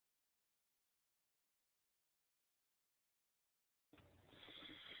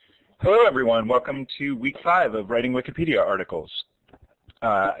Hello, everyone. Welcome to week 5 of writing Wikipedia articles.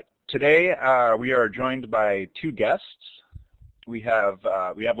 Today, we are joined by 2 guests. We have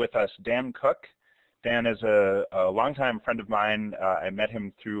with us Dan Cook. Dan is a longtime friend of mine. I met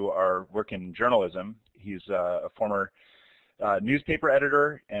him through our work in journalism. He's a former newspaper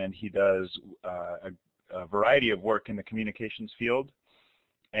editor, and he does a variety of work in the communications field.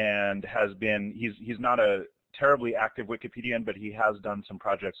 And he's not a terribly active Wikipedian, but he has done some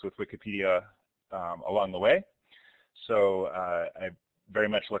projects with Wikipedia along the way. So I very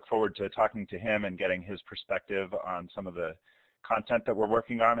much look forward to talking to him and getting his perspective on some of the content that we're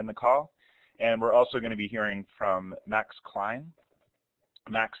working on in the call. And we're also going to be hearing from Max Klein.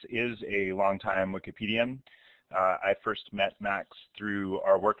 Max is a longtime Wikipedian. I first met Max through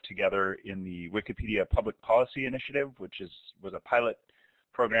our work together in the Wikipedia Public Policy Initiative, which was a pilot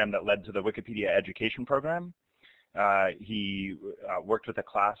program that led to the Wikipedia Education Program. He worked with a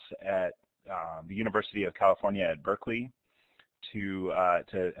class at the University of California at Berkeley to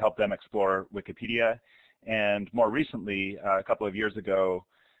help them explore Wikipedia. And more recently, a couple of years ago,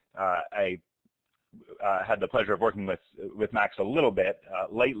 I had the pleasure of working with Max a little bit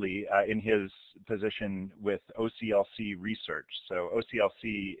lately in his position with OCLC Research. So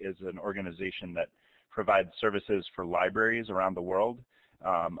OCLC is an organization that provides services for libraries around the world.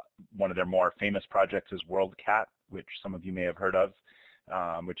 One of their more famous projects is WorldCat, which some of you may have heard of,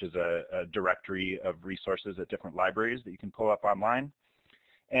 which is a directory of resources at different libraries that you can pull up online.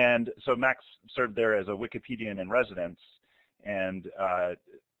 And so Max served there as a Wikipedian in residence, and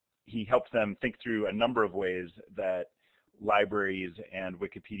he helped them think through a number of ways that libraries and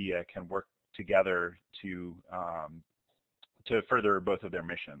Wikipedia can work together to further both of their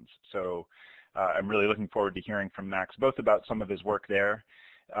missions. So I'm really looking forward to hearing from Max both about some of his work there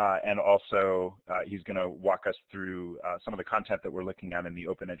and also he's going to walk us through some of the content that we're looking at in the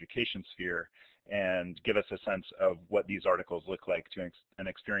open education sphere and give us a sense of what these articles look like to an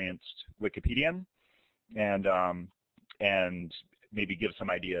experienced Wikipedian and maybe give some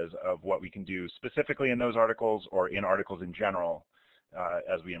ideas of what we can do specifically in those articles or in articles in general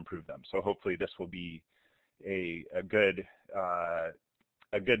as we improve them. So hopefully this will be a good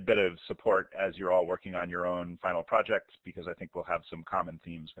bit of support as you're all working on your own final projects, because I think we'll have some common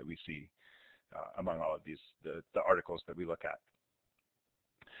themes that we see among all of these, the articles that we look at.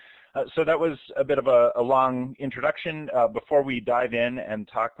 So that was a bit of a long introduction. Before we dive in and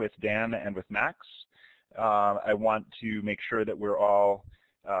talk with Dan and with Max, I want to make sure that we're all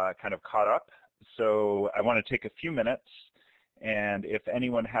kind of caught up. So I want to take a few minutes, and if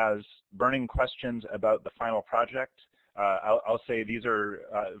anyone has burning questions about the final project, I'll say these are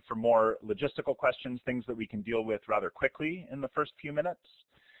for more logistical questions, things that we can deal with rather quickly in the first few minutes.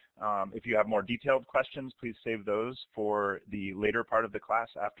 If you have more detailed questions, please save those for the later part of the class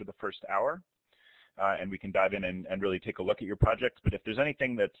after the first hour. And we can dive in and really take a look at your project. But if there's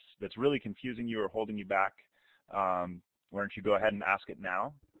anything that's really confusing you or holding you back, why don't you go ahead and ask it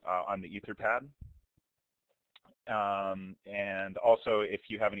now on the Etherpad. And also, if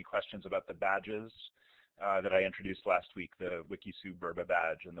you have any questions about the badges that I introduced last week, the Wikisue Burba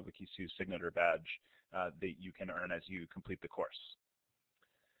badge and the Wikisue Signature badge that you can earn as you complete the course.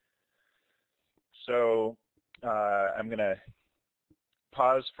 So I'm going to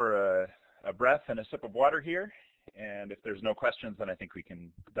pause for a breath and a sip of water here, and if there's no questions, then I think we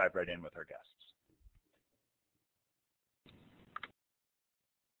can dive right in with our guests.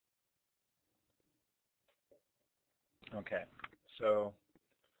 Okay, so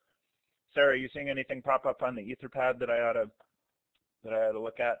Sarah, are you seeing anything pop up on the Etherpad that I ought to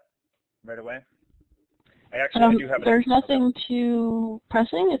look at right away? I actually do have. There's nothing too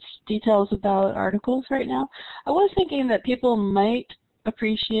pressing. It's details about articles right now. I was thinking that people might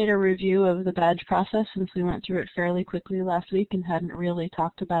appreciate a review of the badge process, since we went through it fairly quickly last week and hadn't really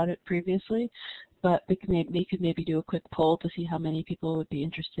talked about it previously. But we could maybe do a quick poll to see how many people would be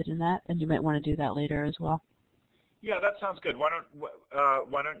interested in that, and you might want to do that later as well. Yeah, that sounds good. Why don't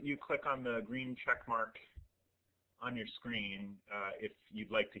you click on the green check mark on your screen if you'd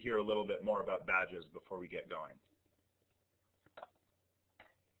like to hear a little bit more about badges before we get going.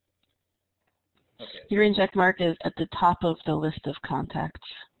 Okay. Your green check mark is at the top of the list of contacts.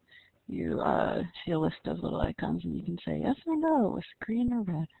 You see a list of little icons, and you can say yes or no with green or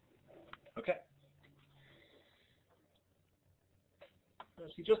red. Okay. I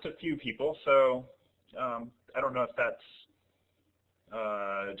see just a few people, so I don't know if that's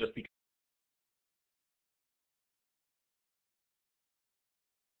just because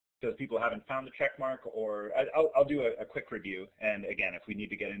people haven't found the check mark, or I'll do a quick review. And again, if we need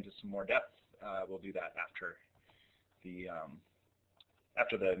to get into some more depth, we'll do that after the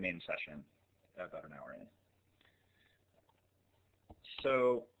after the main session, about an hour in.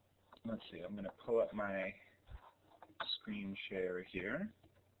 So let's see, I'm going to pull up my screen share here.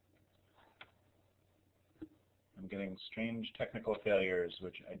 I'm getting strange technical failures,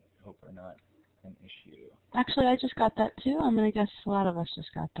 which I hope are not an issue. Actually, I just got that too. I'm going to guess a lot of us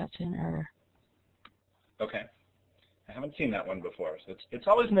just got that too, an error. Okay. I haven't seen that one before, so it's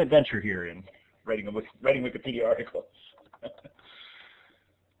always an adventure here in writing Wikipedia articles.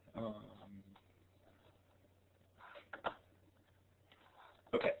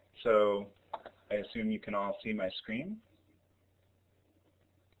 Okay, so I assume you can all see my screen.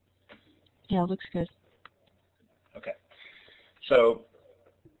 Yeah, it looks good. Okay, so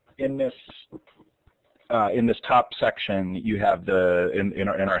in this top section, you have in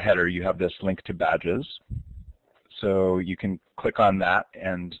our header, you have this link to badges. So you can click on that,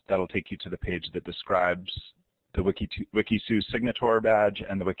 and that'll take you to the page that describes the Wikisue Signator badge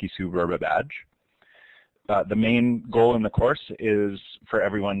and the Wikisue Verba badge. The main goal in the course is for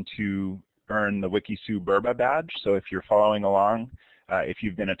everyone to earn the Wikisue Verba badge. So if you're following along, if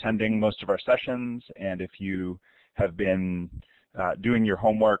you've been attending most of our sessions, and if you have been doing your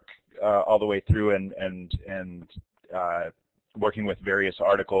homework all the way through and working with various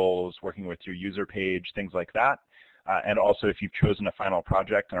articles, working with your user page, things like that, and also if you've chosen a final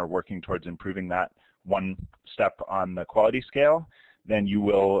project and are working towards improving that one step on the quality scale, then you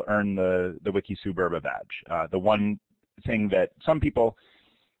will earn the Wikisue Verba badge. The one thing that some people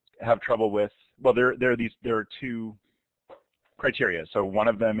have trouble with, well, there are two criteria. So one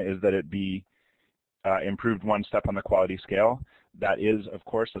of them is that it be improved one step on the quality scale. That is, of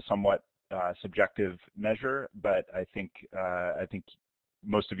course, a somewhat subjective measure, but I think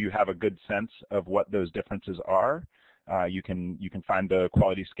most of you have a good sense of what those differences are. You can find the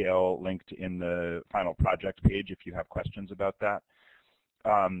quality scale linked in the final project page if you have questions about that.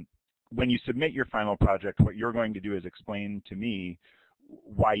 When you submit your final project, what you're going to do is explain to me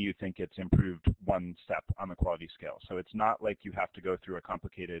why you think it's improved one step on the quality scale. So it's not like you have to go through a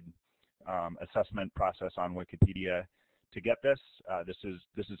complicated assessment process on Wikipedia to get this. This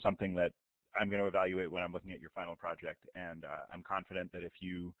is something that I'm going to evaluate when I'm looking at your final project, and I'm confident that if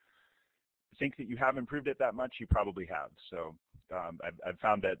you think that you have improved it that much, you probably have. So I've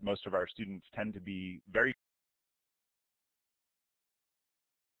found that most of our students tend to be very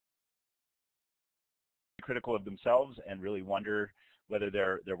critical of themselves and really wonder whether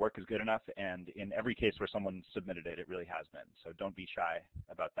their work is good enough, and in every case where someone submitted it, it really has been. So don't be shy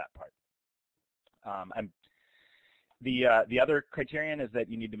about that part. The other criterion is that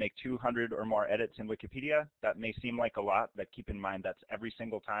you need to make 200 or more edits in Wikipedia. That may seem like a lot, but keep in mind that's every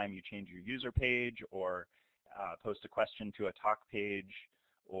single time you change your user page or post a question to a talk page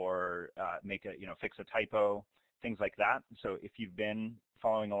or fix a typo, things like that. So if you've been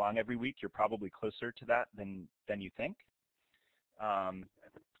following along every week, you're probably closer to that than you think.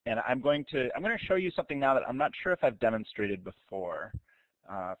 And I'm going to show you something now that I'm not sure if I've demonstrated before.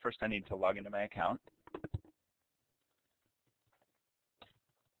 First, I need to log into my account.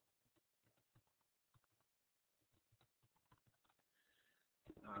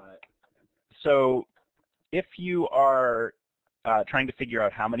 So if you are trying to figure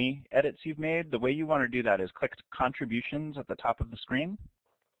out how many edits you've made, the way you want to do that is click Contributions at the top of the screen,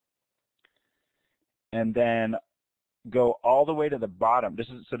 and then go all the way to the bottom. This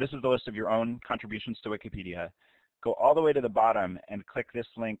is the list of your own contributions to Wikipedia. Go all the way to the bottom and click this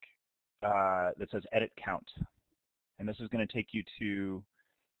link that says Edit Count, and this is going to take you to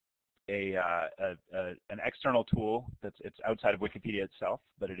an external tool it's outside of Wikipedia itself,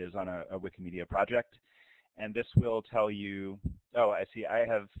 but it is on a Wikimedia project. And this will tell you, oh, I see, I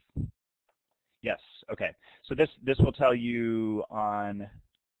have, yes, okay. So this will tell you on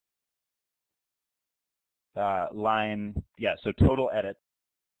line, yeah, so total edit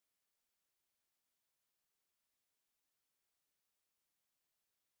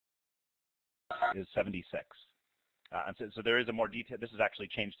is 76. So there is a more detail. This has actually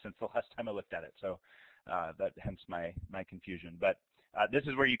changed since the last time I looked at it, so that hence my confusion. But this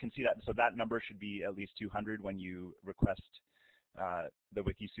is where you can see that. So that number should be at least 200 when you request the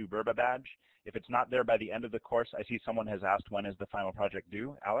Wikisue Verba badge. If it's not there by the end of the course, I see someone has asked when is the final project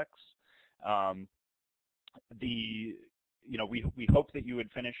due, Alex. We hope that you would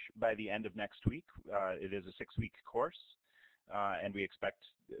finish by the end of next week. It is a 6-week course. And we expect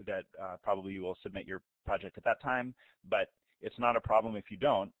that probably you will submit your project at that time, but it's not a problem if you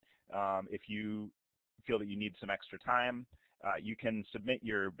don't. If you feel that you need some extra time, you can submit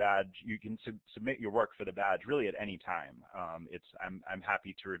your badge, you can submit your work for the badge really at any time. I'm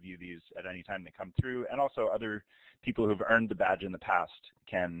happy to review these at any time they come through, and also other people who've earned the badge in the past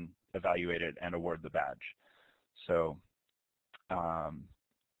can evaluate it and award the badge. So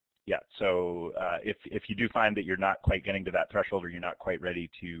yeah, so if you do find that you're not quite getting to that threshold or you're not quite ready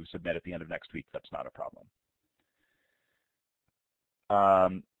to submit at the end of next week, that's not a problem.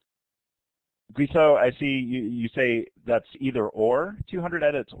 Guiso, I see you say that's either or 200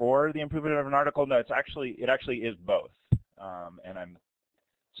 edits or the improvement of an article. No, it actually is both. And I'm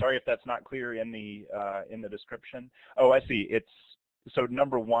sorry if that's not clear in the description. Oh, I see. So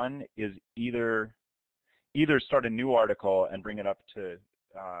number one is either start a new article and bring it up to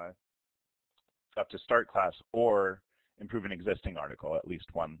start class, or improve an existing article at least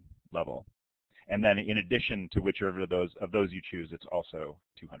one level. And then in addition to whichever of those you choose, it's also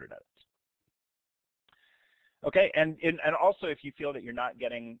 200 edits. Okay, and also if you feel that you're not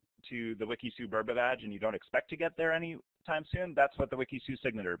getting to the WikiSou Burba badge and you don't expect to get there anytime soon, that's what the WikiSou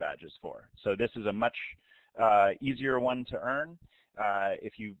Signature badge is for. So this is a much easier one to earn.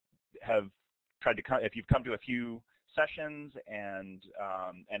 If you have if you've come to a few sessions and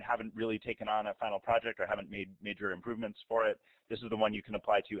haven't really taken on a final project or haven't made major improvements for it, this is the one you can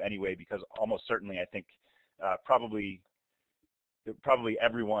apply to anyway, because almost certainly I think probably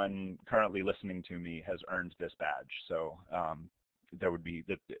everyone currently listening to me has earned this badge. So there would be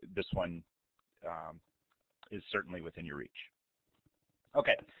this one is certainly within your reach.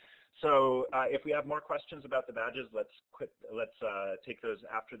 Okay, so if we have more questions about the badges, let's take those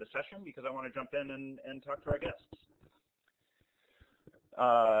after the session, because I want to jump in and talk to our guests.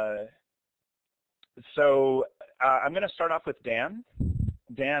 So I'm going to start off with Dan.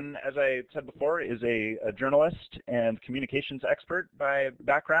 Dan, as I said before, is a journalist and communications expert by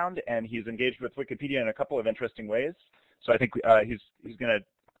background, and he's engaged with Wikipedia in a couple of interesting ways. So I think he's going to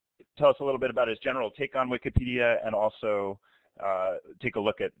tell us a little bit about his general take on Wikipedia, and also take a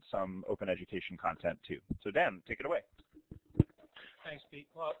look at some open education content too. So Dan, take it away. Thanks, Pete.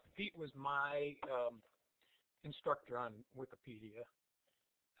 Well, Pete was my instructor on Wikipedia.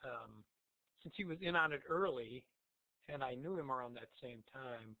 Since he was in on it early, and I knew him around that same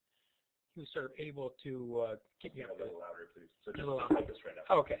time, he was sort of able to keep me up. A little louder, please. So just like this right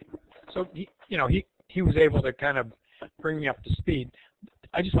now. Okay. So he was able to kind of bring me up to speed.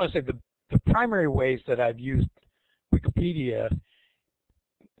 I just want to say the primary ways that I've used Wikipedia,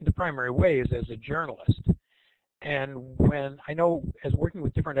 the primary way is as a journalist. And when I know, as working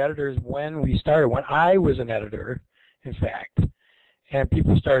with different editors, when I was an editor, in fact, and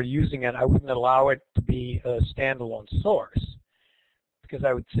people started using it, I wouldn't allow it to be a standalone source, because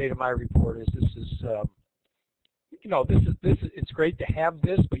I would say to my reporters, it's great to have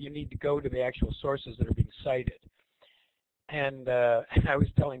this, but you need to go to the actual sources that are being cited. And I was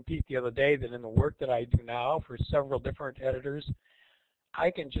telling Pete the other day that in the work that I do now for several different editors,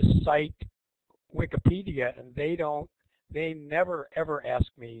 I can just cite Wikipedia, and they never ever ask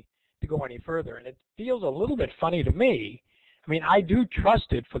me to go any further. And it feels a little bit funny to me. I mean, I do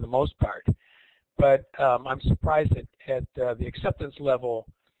trust it for the most part, but I'm surprised at the acceptance level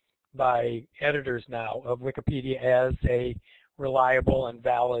by editors now of Wikipedia as a reliable and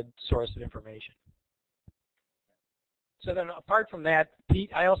valid source of information. So then, apart from that,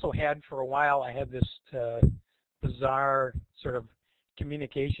 Pete, I also had for a while, I had this bizarre sort of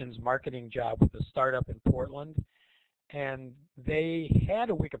communications marketing job with a startup in Portland, and they had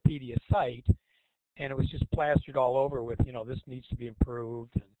a Wikipedia site, and it was just plastered all over with, this needs to be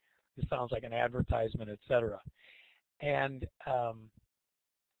improved, and this sounds like an advertisement, etc. And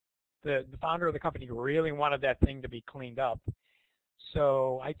the founder of the company really wanted that thing to be cleaned up.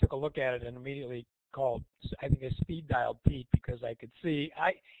 So I took a look at it and immediately called, I think, I speed dialed Pete, because I could see,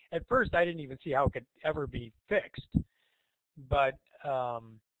 at first I didn't even see how it could ever be fixed. But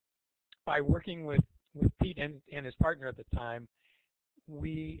by working with Pete and his partner at the time,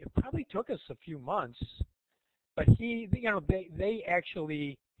 it probably took us a few months, but they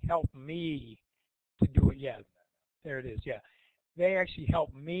actually helped me to do it. Yeah, there it is. Yeah, they actually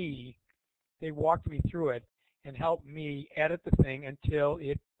helped me. They walked me through it and helped me edit the thing until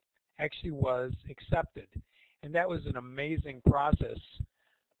it actually was accepted. And that was an amazing process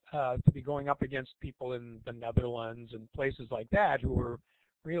to be going up against people in the Netherlands and places like that who were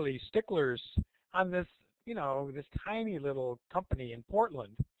really sticklers on this, this tiny little company in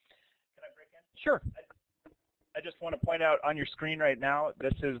Portland. Can I break in? Sure. I just want to point out on your screen right now,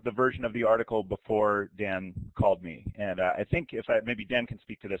 this is the version of the article before Dan called me. And I think maybe Dan can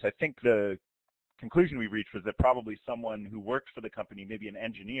speak to this, I think the conclusion we reached was that probably someone who worked for the company, maybe an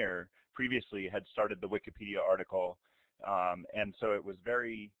engineer, previously had started the Wikipedia article and so it was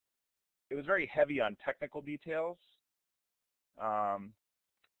very heavy on technical details,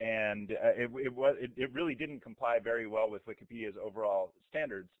 and it really didn't comply very well with Wikipedia's overall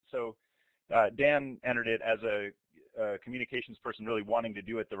standards. So Dan entered it as a communications person really wanting to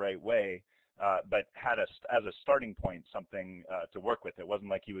do it the right way, but had as a starting point something to work with. It wasn't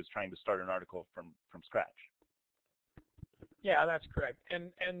like he was trying to start an article from scratch. Yeah, that's correct.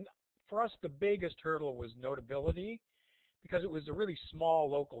 And for us, the biggest hurdle was notability, because it was a really small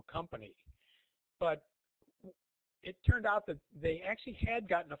local company. But it turned out that they actually had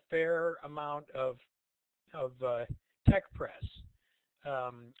gotten a fair amount of tech press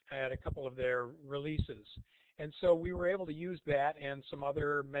at a couple of their releases. And so we were able to use that and some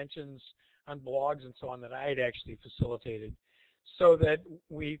other mentions on blogs and so on that I had actually facilitated, so that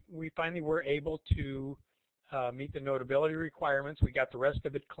we finally were able to meet the notability requirements. We got the rest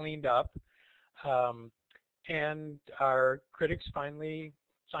of it cleaned up, and our critics finally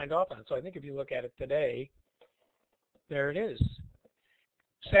signed off on it. So I think if you look at it today, there it is.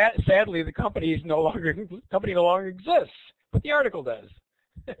 Sadly, the company no longer exists, but the article does.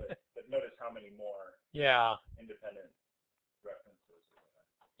 but notice how many more independent references.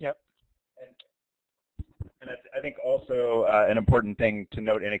 Yep. And I think also an important thing to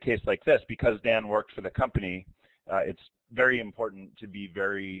note in a case like this, because Dan worked for the company, it's very important to be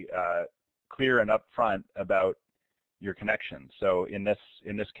very clear and upfront about your connections. So in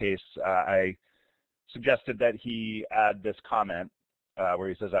this case, I suggested that he add this comment where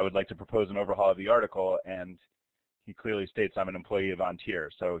he says, "I would like to propose an overhaul of the article," and he clearly states, "I'm an employee of Vontier."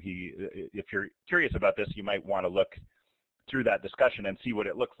 So if you're curious about this, you might want to look through that discussion and see what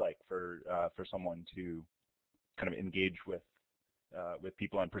it looks like for someone to kind of engage with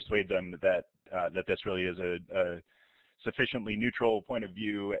people and persuade them that this really is a sufficiently neutral point of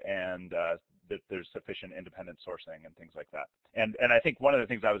view, and that there's sufficient independent sourcing and things like that. And I think one of the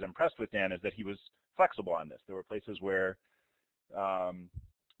things I was impressed with Dan is that he was flexible on this. There were places where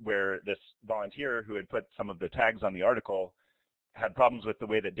this volunteer who had put some of the tags on the article had problems with the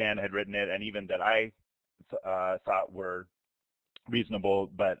way that Dan had written it, and even that I thought were reasonable,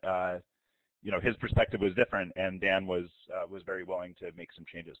 but his perspective was different, and Dan was very willing to make some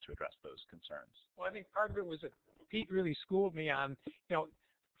changes to address those concerns. Well, I think part of it was that Pete really schooled me on,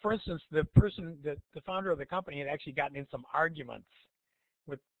 for instance, the founder of the company had actually gotten in some arguments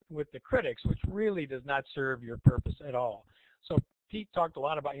with the critics, which really does not serve your purpose at all. So Pete talked a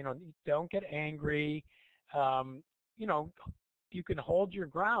lot about, don't get angry. You can hold your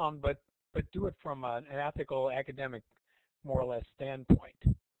ground, but do it from an ethical, academic, more or less standpoint.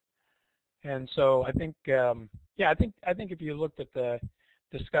 And so I think, I think if you looked at the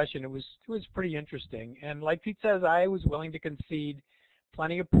discussion, it was pretty interesting. And like Pete says, I was willing to concede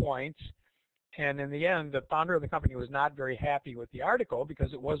plenty of points. And in the end, the founder of the company was not very happy with the article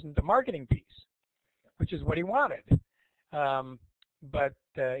because it wasn't the marketing piece, which is what he wanted. But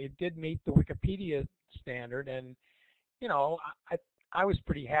it did meet the Wikipedia standard, and I was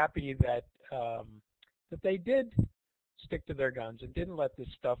pretty happy that that they did stick to their guns and didn't let this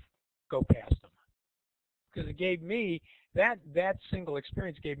stuff go past them, because it gave me that single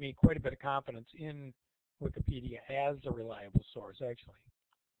experience gave me quite a bit of confidence in Wikipedia as a reliable source, actually.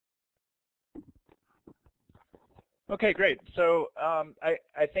 Okay, great. So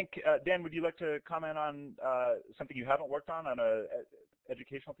I think, Dan, would you like to comment on something you haven't worked on a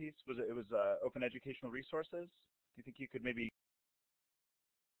educational piece? It was open educational resources? Do you think you could maybe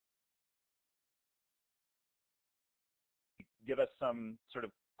give us some sort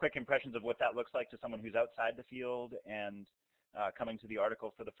of quick impressions of what that looks like to someone who's outside the field and coming to the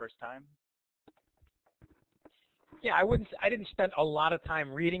article for the first time? Yeah, I didn't spend a lot of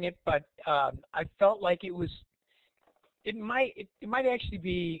time reading it, but I felt like it might actually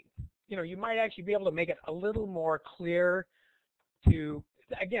be, you might actually be able to make it a little more clear to,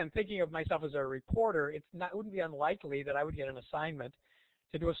 again, thinking of myself as a reporter, it wouldn't be unlikely that I would get an assignment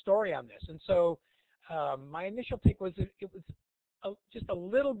to do a story on this. And so my initial take was it was just a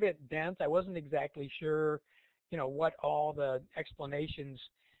little bit dense. I wasn't exactly sure, what all the explanations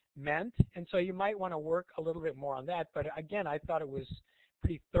meant. And so you might want to work a little bit more on that. But again, I thought it was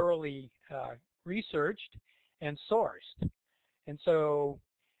pretty thoroughly researched and sourced. And so,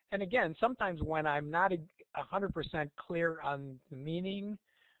 and again, sometimes when I'm not 100% clear on the meaning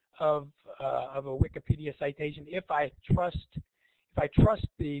of a Wikipedia citation, if I trust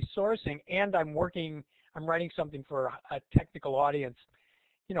the sourcing and I'm writing something for a technical audience,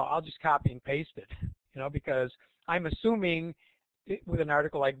 I'll just copy and paste it, because I'm assuming with an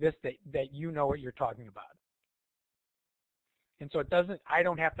article like this that you know what you're talking about. And so I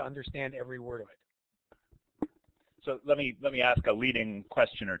don't have to understand every word of it. So let me ask a leading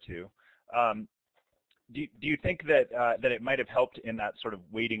question or two. Do you think that that it might have helped in that sort of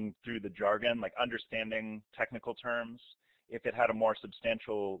wading through the jargon, like understanding technical terms, if it had a more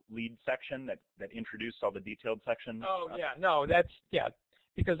substantial lead section that introduced all the detailed sections? Oh yeah, no,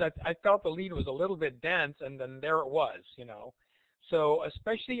 because I felt the lead was a little bit dense, and then there it was, you know. So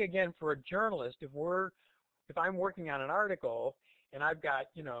especially again for a journalist, if I'm working on an article and I've got,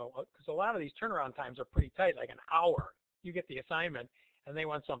 you know, because a lot of these turnaround times are pretty tight, like an hour. You get the assignment and they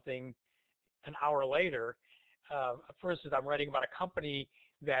want something an hour later. For instance, I'm writing about a company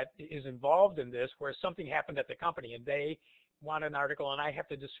that is involved in this where something happened at the company and they want an article and I have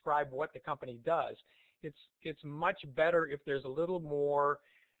to describe what the company does. It's much better if there's a little more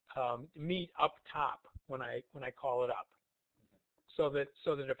meat up top when I call it up. So that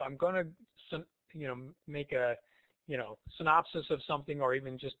if I'm going to, you know, make a, you know, synopsis of something, or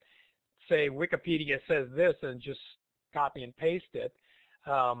even just say Wikipedia says this and just copy and paste it,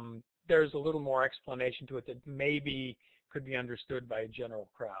 there's a little more explanation to it that maybe could be understood by a general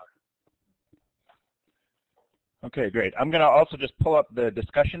crowd. Okay, great. I'm going to also just pull up the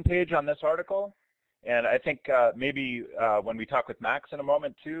discussion page on this article, and I think maybe when we talk with Max in a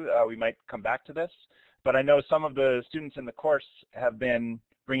moment too, we might come back to this. But I know some of the students in the course have been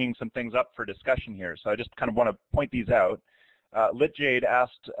bringing some things up for discussion here, so I just kind of want to point these out. LitJade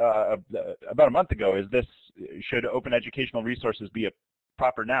asked about a month ago, should open educational resources be a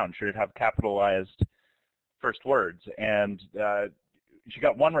proper noun? Should it have capitalized first words? And she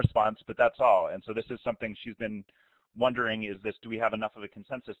got one response, but that's all. And so this is something she's been wondering, do we have enough of a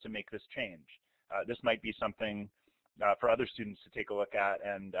consensus to make this change? This might be something for other students to take a look at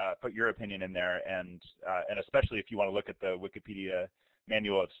and put your opinion in there, and especially if you want to look at the Wikipedia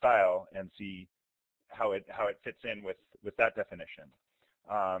Manual of Style and see how it fits in with that definition.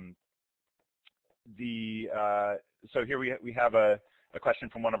 So here we have a question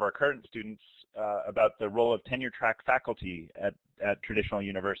from one of our current students about the role of tenure-track faculty at traditional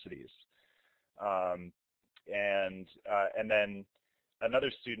universities, and then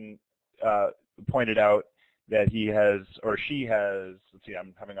another student pointed out that he has, or she has, let's see,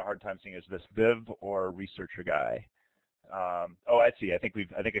 I'm having a hard time seeing, is this Viv or researcher guy? Oh, I see. I think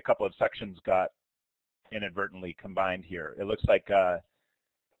a couple of sections got inadvertently combined here. It looks like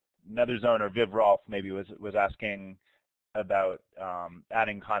Netherzone or Viv Rolf maybe was asking about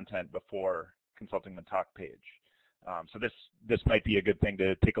adding content before consulting the talk page. So this might be a good thing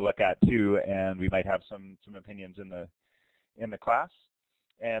to take a look at too, and we might have some opinions in the class.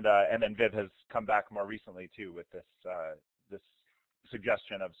 And then Viv has come back more recently too with this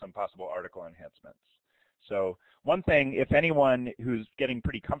suggestion of some possible article enhancements. So one thing, if anyone who's getting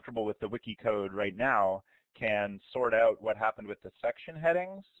pretty comfortable with the wiki code right now can sort out what happened with the section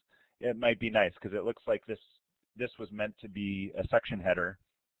headings, it might be nice, because it looks like this was meant to be a section header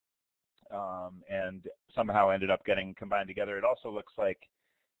and somehow ended up getting combined together. It also looks like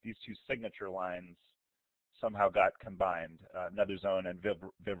these two signature lines somehow got combined, Netherzone and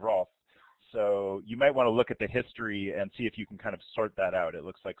Viv Rolf. So you might want to look at the history and see if you can kind of sort that out. It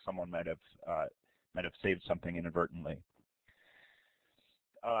looks like someone might have saved something inadvertently.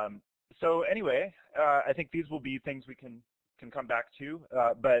 So anyway, I think these will be things we can come back to,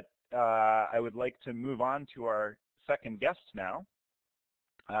 but I would like to move on to our second guest now.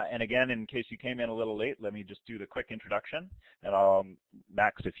 And again, in case you came in a little late, let me just do the quick introduction. And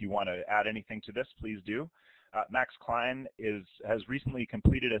Max, if you want to add anything to this, please do. Max Klein has recently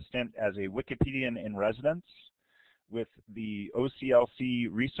completed a stint as a Wikipedian in residence with the OCLC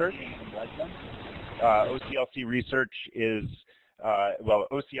Research in residence. OCLC Research is, well,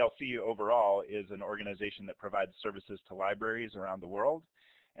 OCLC overall is an organization that provides services to libraries around the world.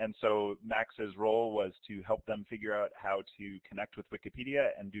 And so Max's role was to help them figure out how to connect with Wikipedia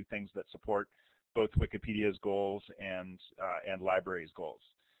and do things that support both Wikipedia's goals and libraries' goals.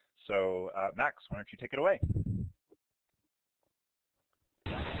 So Max, why don't you take it away?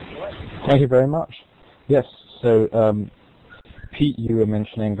 Thank you very much. Yes, so Pete, you were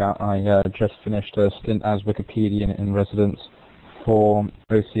mentioning that I just finished a stint as Wikipedian in residence for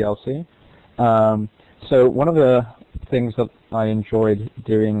OCLC. So one of the things that I enjoyed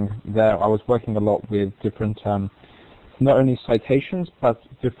doing there, I was working a lot with different, not only citations, but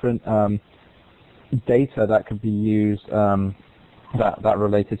different data that could be used that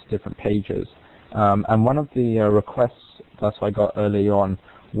related to different pages. And one of the requests that I got early on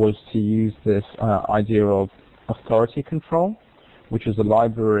was to use this idea of authority control, which is a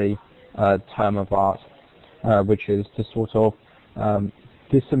library term of art, which is to sort of, on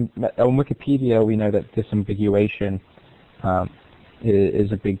Wikipedia we know that disambiguation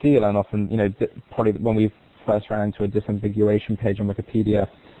is a big deal, and often, you know, probably when we've first ran into a disambiguation page on Wikipedia,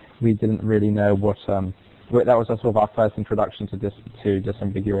 we didn't really know what, that was sort of our first introduction to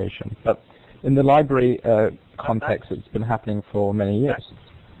disambiguation. But in the library context, it's been happening for many years.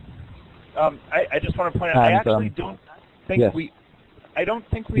 I just want to point out, I actually don't think yes. I don't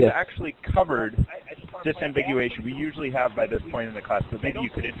think we've yes. actually covered disambiguation. We usually have by this point in the class, but maybe you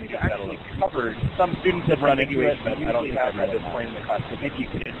could introduce that a little. Covered. Some students have run into it, but I don't think have by this point in the class, but maybe you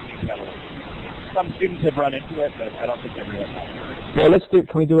could introduce that a little. Some students have run into it, but I don't think everyone has. Well,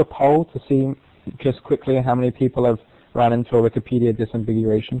 can we do a poll to see just quickly how many people have ran into a Wikipedia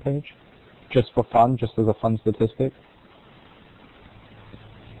disambiguation page? Just for fun, just as a fun statistic?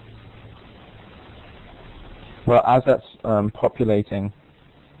 Well, as that's populating,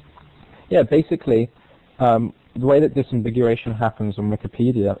 yeah, basically, the way that disambiguation happens on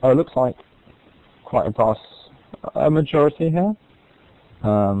Wikipedia, it looks like quite a vast majority here.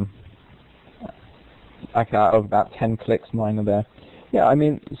 Like out of about 10 clicks, 9 are there. Yeah, I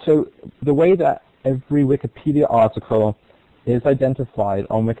mean, so the way that every Wikipedia article is identified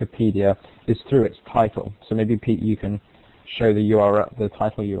on Wikipedia is through its title. So maybe Pete, you can show the URL, the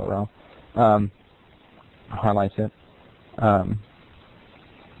title URL. Highlight it.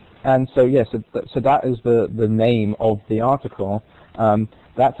 And so yes, so that is the name of the article.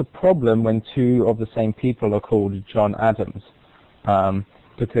 That's a problem when two of the same people are called John Adams,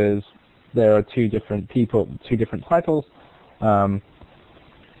 because there are two different people, two different titles.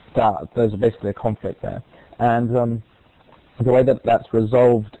 That there's basically a conflict there, and the way that that's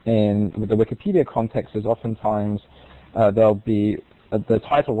resolved with the Wikipedia context is oftentimes there'll be the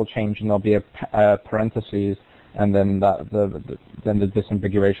title will change and there'll be a parentheses, and then then the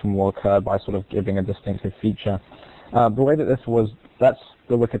disambiguation will occur by sort of giving a distinctive feature. The way that that's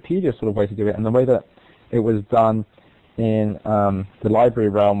the Wikipedia sort of way to do it, and the way that it was done in the library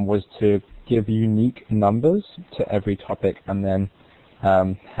realm was to give unique numbers to every topic, and then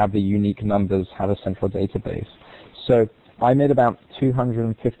have the unique numbers have a central database. So I made about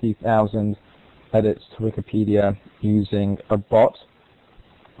 250,000 edits to Wikipedia using a bot.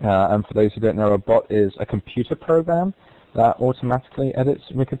 And for those who don't know, a bot is a computer program that automatically edits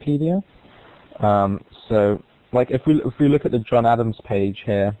Wikipedia. So, like if we look at the John Adams page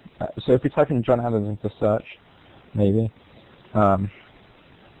here, so if we type in John Adams into search, maybe, we'll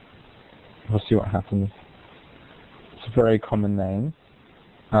see what happens. It's a very common name.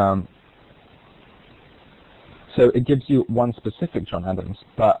 So it gives you one specific John Adams,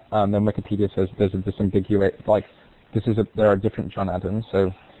 but then Wikipedia says there's a disambiguate, like there are different John Adams.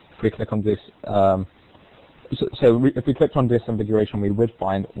 So if we click on this, if we clicked on disambiguation, we would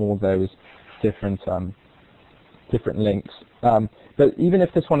find all those different different links. But even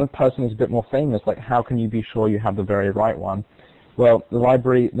if this one person is a bit more famous, like how can you be sure you have the very right one? Well, the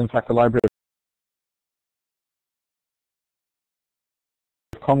Library of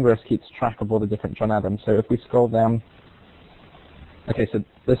Congress keeps track of all the different John Adams. So if we scroll down, okay, so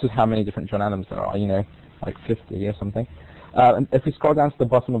this is how many different John Adams there are, like 50 or something. And if we scroll down to the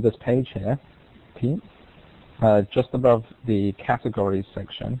bottom of this page here, Pete, just above the categories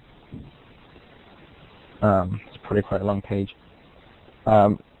section, it's probably quite a long page,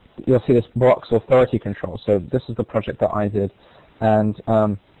 you'll see this box, authority control. So this is the project that I did, and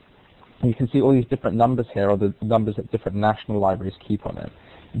you can see all these different numbers here, or the numbers that different national libraries keep on it.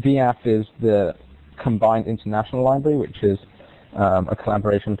 VIAF is the Combined International Library, which is a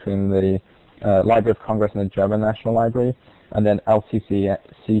collaboration between the Library of Congress and the German National Library, and then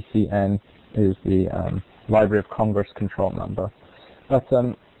LCCN is the Library of Congress control number. But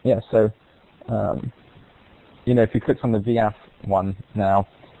yeah, so if you clicked on the VIAF one now,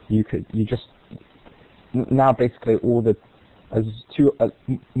 now basically all the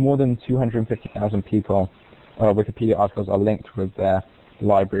more than 250,000 people Wikipedia articles are linked with their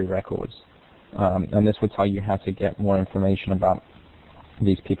library records, and this will tell you how to get more information about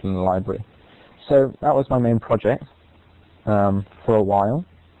these people in the library. So that was my main project for a while.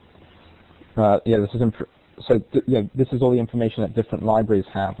 Yeah, this is all the information that different libraries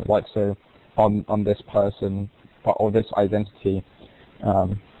have, like so on this person or this identity.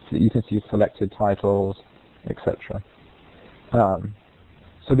 So you can see selected titles, etc.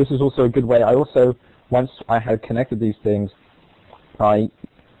 So this is also a good way. I also, once I had connected these things, if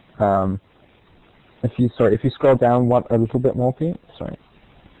you scroll down a little bit more, Pete, sorry.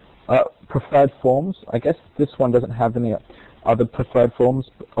 Preferred forms. I guess this one doesn't have any other preferred forms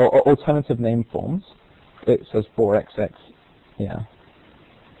or alternative name forms. It says 4XX. Yeah.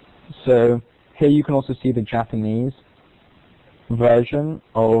 So here you can also see the Japanese version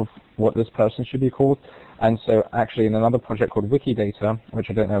of what this person should be called. And so actually in another project called Wikidata, which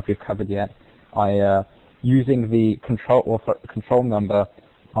I don't know if we've covered yet, I using the control number,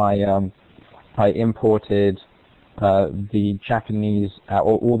 I imported the Japanese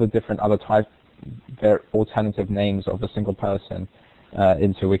or all the different other types, their alternative names of a single person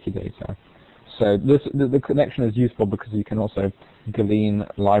into Wikidata. So the connection is useful because you can also glean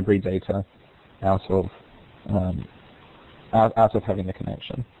library data out of having the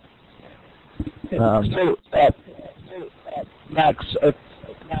connection. Max,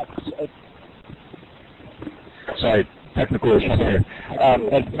 sorry, technical issues here.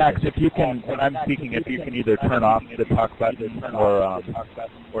 Max, if you can, when I'm speaking, if you can either turn off the talk button or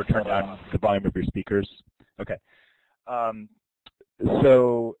turn down the volume of your speakers. Okay.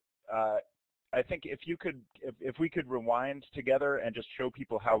 I think if we could rewind together and just show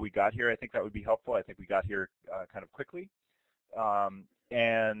people how we got here, I think that would be helpful. I think we got here kind of quickly.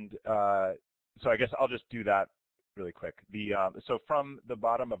 So I guess I'll just do that really quick. So from the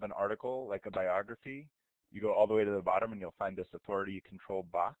bottom of an article, like a biography, you go all the way to the bottom and you'll find this authority-controlled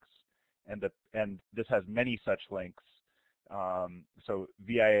box, and this has many such links. So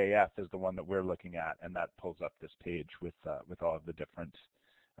VIAF is the one that we're looking at, and that pulls up this page with all of the different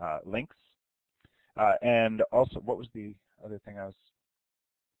links. And also, what was the other thing I was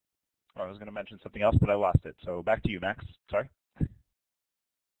going to mention something else, but I lost it. So back to you, Max. Sorry.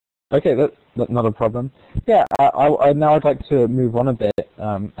 Okay, that's not a problem. Yeah, now I'd like to move on a bit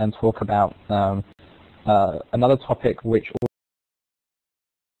and talk about another topic which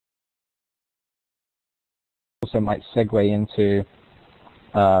also might segue into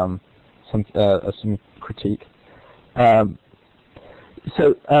some critique.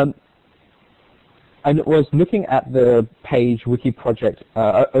 I was looking at the page Wiki Project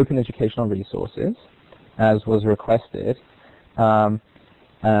Open Educational Resources, as was requested, and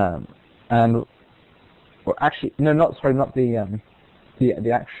well, actually, no, not the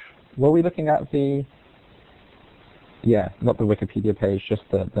actual. Were we looking at the? Yeah, not the Wikipedia page, just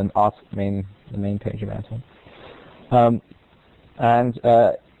the main page about it.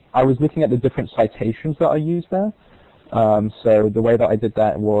 I was looking at the different citations that I used there. So the way that I did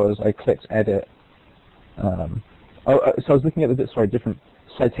that was I clicked edit. So I was looking at the different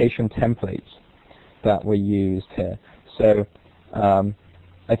citation templates that were used here. So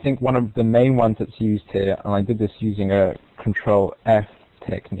I think one of the main ones that's used here, and I did this using a Control F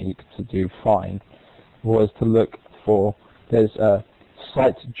technique to do fine, was to look for, there's a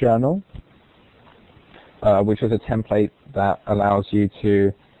cite journal, which is a template that allows you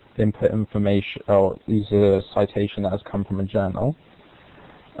to input information or use a citation that has come from a journal.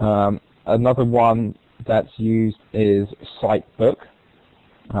 Another one that's used is cite book.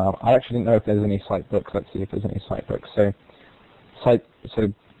 I actually didn't know if there's any cite books. Let's see if there's any cite books. So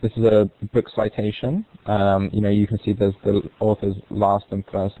this is a book citation. You can see there's the author's last and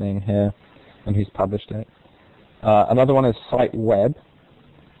first name here and who's published it. Another one is cite web.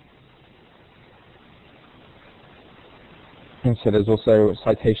 And so there's also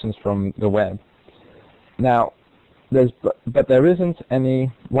citations from the web. Now, but there isn't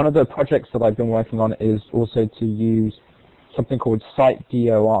any. One of the projects that I've been working on is also to use something called Cite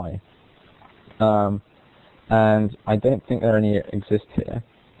DOI, and I don't think there any exist here.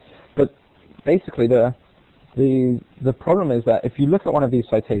 But basically, the problem is that if you look at one of these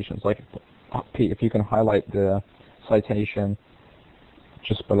citations, like Pete, if you can highlight the citation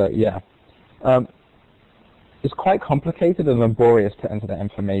just below, yeah. It's quite complicated and laborious to enter that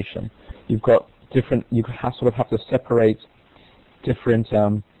information. You've got different, you sort of have to separate different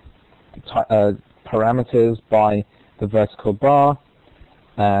parameters by the vertical bar,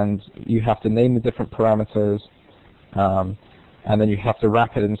 and you have to name the different parameters, and then you have to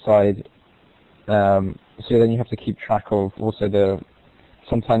wrap it inside. So then you have to keep track of also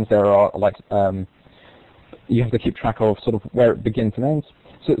sometimes there are like, you have to keep track of sort of where it begins and ends.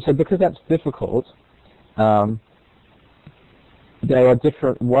 So because that's difficult, there are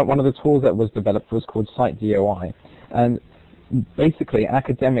different. One of the tools that was developed was called Cite DOI, and basically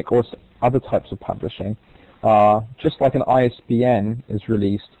academic or other types of publishing, just like an ISBN is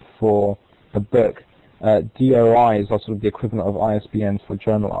released for a book, DOIs are sort of the equivalent of ISBNs for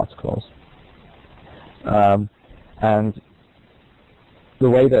journal articles, and the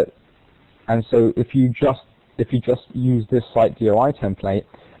way that, and so if you just use this Cite DOI template,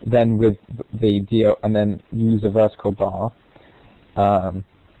 then with the DO, and then use a vertical bar,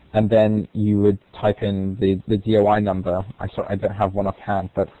 and then you would type in the DOI number. I don't have one offhand,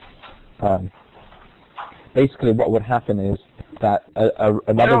 but basically what would happen is that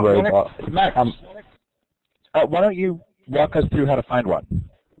another robot. Max, why don't you walk us through how to find one?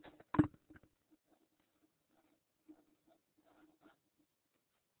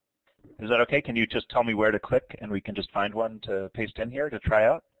 Is that okay? Can you just tell me where to click and we can just find one to paste in here to try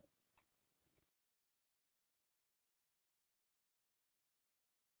out?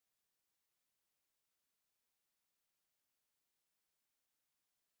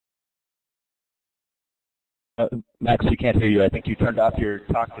 Max, we can't hear you. I think you turned off your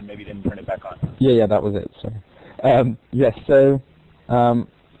talk and maybe didn't turn it back on. Yeah, that was it. Sorry. Yes, so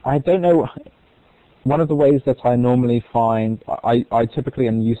I don't know. One of the ways that I normally find, I typically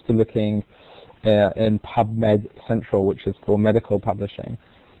am used to looking in PubMed Central, which is for medical publishing.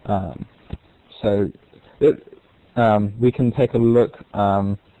 We can take a look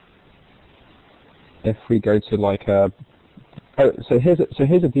if we go to like a. So here's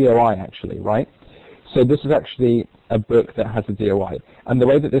a DOI actually, right? So this is actually a book that has a DOI, and the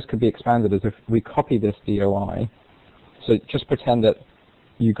way that this could be expanded is if we copy this DOI. So just pretend that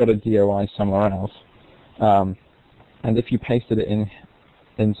you got a DOI somewhere else, and if you pasted it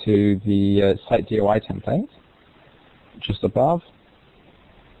into the site DOI template, just above,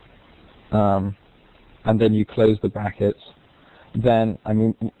 and then you close the brackets, then I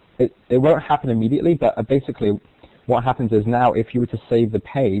mean it won't happen immediately, but basically what happens is now if you were to save the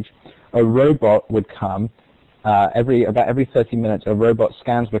page, a robot would come about every 30 minutes. A robot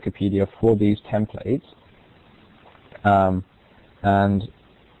scans Wikipedia for these templates, and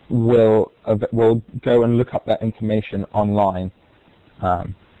will go and look up that information online.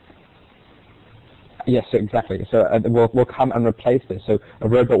 Yes, exactly. So we'll come and replace this. So a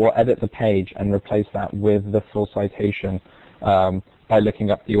robot will edit the page and replace that with the full citation by looking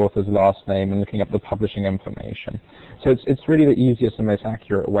up the author's last name and looking up the publishing information. So it's really the easiest and most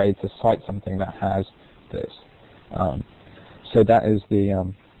accurate way to cite something that has this. So that is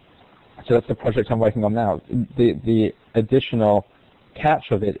the so that's the project I'm working on now. The additional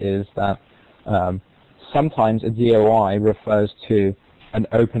catch of it is that sometimes a DOI refers to an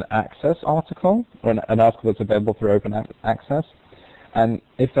open access article, or an article that's available through open access. And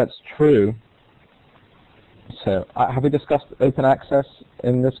if that's true, so have we discussed open access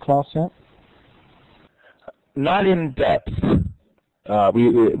in this class yet? Not in depth.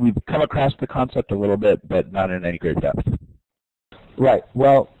 We've come across the concept a little bit, but not in any great depth. Right.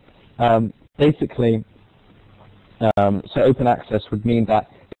 Well, basically, so open access would mean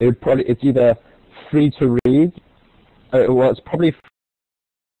that it's either free to read. Well, it's probably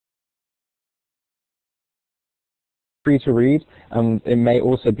free to read, and it may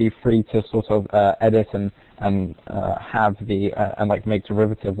also be free to sort of edit and have the and like make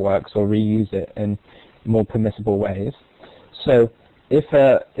derivative works or reuse it in more permissible ways. So if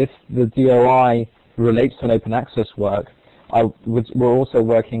the DOI relates to an open access work, we're also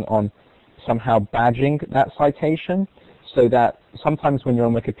working on somehow badging that citation, so that sometimes when you're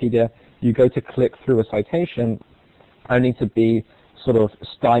on Wikipedia, you go to click through a citation only to be sort of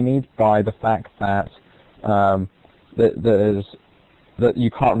stymied by the fact that that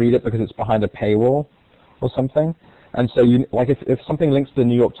you can't read it because it's behind a paywall or something. And so like if something links to the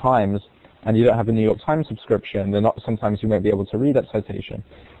New York Times and you don't have a New York Times subscription, then sometimes you won't be able to read that citation.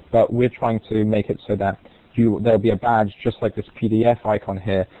 But we're trying to make it so that there'll be a badge just like this PDF icon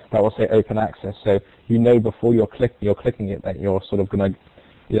here that will say open access. So you know before you're clicking it that you're sort of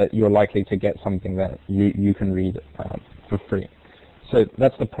you're likely to get something that you can read for free. So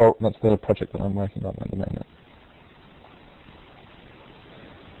that's the project that I'm working on at the moment.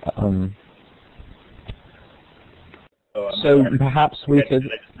 So perhaps we could.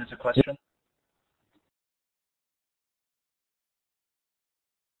 There's a question.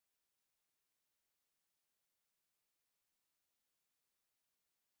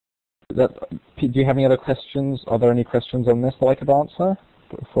 Do you have any other questions? Are there any questions on this that I could answer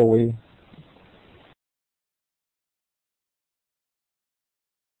before we?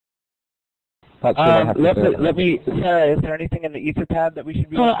 That's what I have to do. Let me. Sarah, is there anything in the Etherpad that we should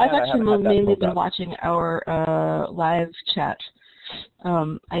be? I've actually mainly been watching our live chat.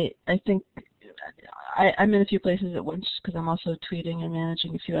 I think I'm in a few places at once because I'm also tweeting and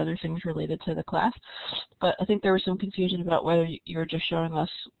managing a few other things related to the class. But I think there was some confusion about whether you were just showing us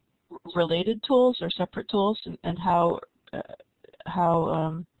related tools or separate tools, and how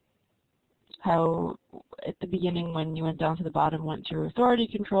at the beginning when you went down to the bottom went through authority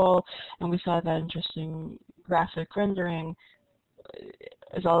control, and we saw that interesting graphic rendering.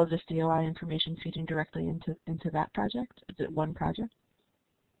 Is all of this DOI information feeding directly into that project? Is it one project?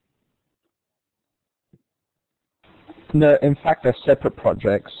 No, in fact, they're separate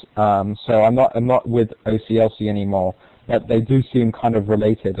projects. So I'm not with OCLC anymore, but they do seem kind of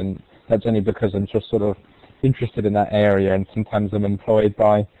related, and that's only because I'm just sort of interested in that area, and sometimes I'm employed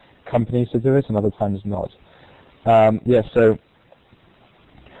by companies to do it, and other times not. Yeah, so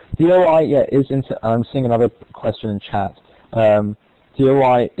DOI, yeah, I'm seeing another question in chat.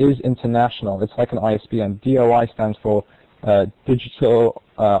 DOI is international. It's like an ISBN. DOI stands for Digital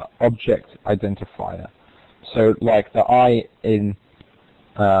Object Identifier. So like the I in,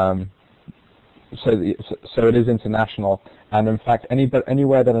 so it is international. And in fact,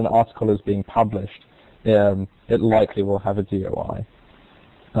 anywhere that an article is being published, it likely will have a DOI.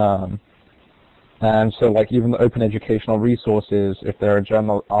 And so like even the open educational resources, if there are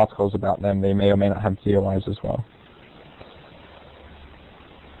journal articles about them, they may or may not have DOIs as well.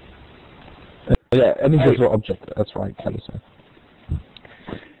 Yeah, any digital object, that's right, Kelly said.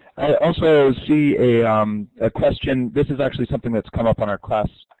 I also see a question. This is actually something that's come up on our class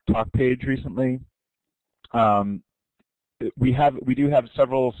talk page recently. We do have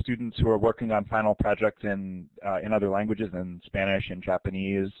several students who are working on final projects in other languages, in Spanish and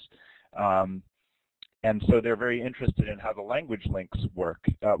Japanese, and so they're very interested in how the language links work.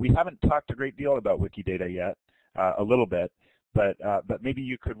 We haven't talked a great deal about Wikidata yet, a little bit, but maybe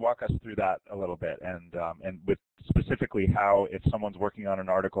you could walk us through that a little bit, and with specifically how, if someone's working on an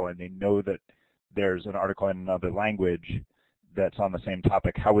article and they know that there's an article in another language that's on the same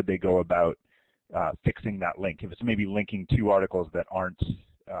topic, how would they go about fixing that link, if it's maybe linking two articles that aren't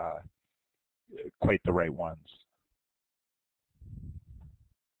quite the right ones?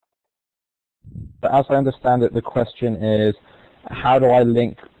 As I understand it, the question is, how do I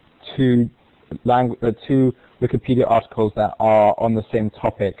link two Wikipedia articles that are on the same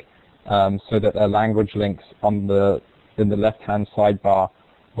topic, so that their language links in the left-hand sidebar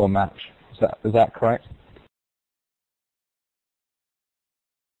will match? Is that correct?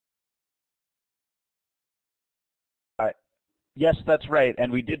 Yes, that's right. And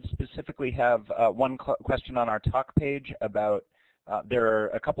we did specifically have one question on our talk page about there are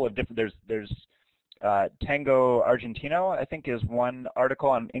a couple of different. There's Tango Argentino, I think, is one article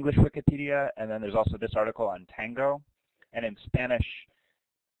on English Wikipedia, and then there's also this article on tango. And in Spanish,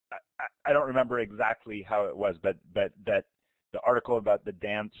 I don't remember exactly how it was, but that the article about the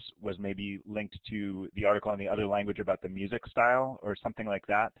dance was maybe linked to the article in the other language about the music style or something like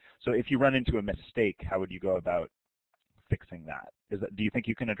that. So if you run into a mistake, how would you go about fixing that? Do you think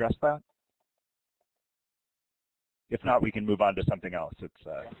you can address that? If not, we can move on to something else.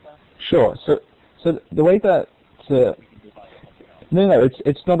 Sure. So the way that it's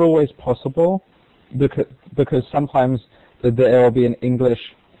not always possible, because sometimes there will be an English.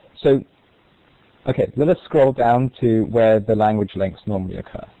 So okay, let us scroll down to where the language links normally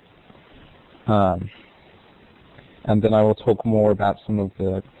occur, and then I will talk more about some of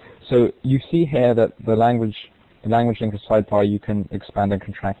the. So you see here that the language link sidebar, you can expand and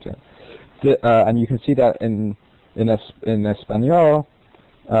contract it, and you can see that in Espanol,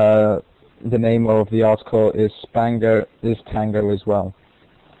 the name of the article is Tango as well.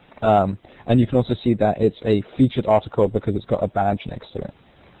 And you can also see that it's a featured article because it's got a badge next to it.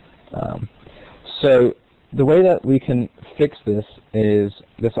 So the way that we can fix this is,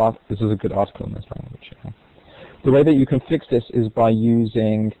 this is a good article in this language. The way that you can fix this is by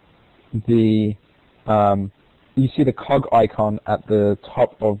using the, you see the cog icon at the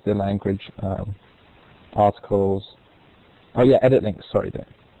top of the language articles. Oh yeah, edit links, sorry there.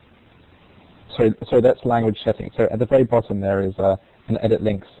 Sorry, that's language settings. So at the very bottom there is an edit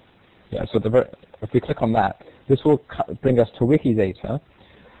links. Yeah, so if we click on that, this will bring us to Wikidata.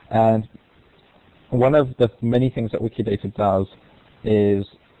 And one of the many things that Wikidata does is,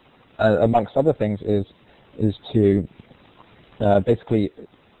 amongst other things, is to basically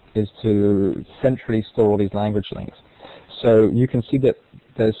centrally store all these language links. So you can see that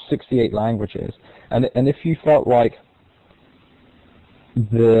there's 68 languages, and if you felt like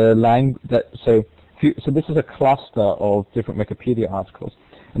so this is a cluster of different Wikipedia articles,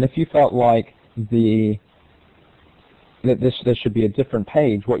 and if you felt like there should be a different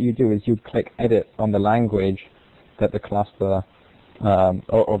page, what you do is you click edit on the language that the cluster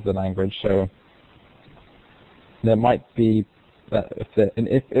of the language. So there might be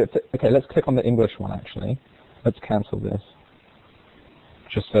okay, let's click on the English one actually. Let's cancel this,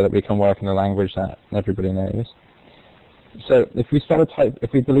 just so that we can work in a language that everybody knows. So if we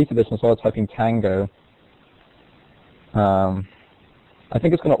deleted this and started typing Tango, I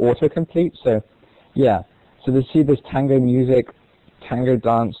think it's going to autocomplete. So yeah, so you see there's Tango music, Tango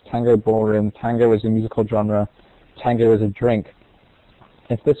dance, Tango ballroom, Tango is a musical genre, Tango is a drink.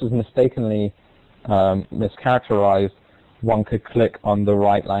 If this was mistakenly mischaracterized, one could click on the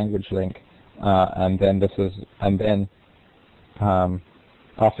right language link, and then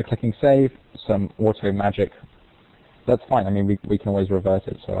after clicking save, some auto magic. That's fine. I mean, we can always revert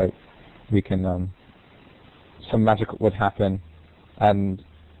it. So we can some magic would happen, and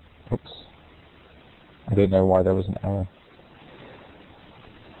Oops. I don't know why there was an error.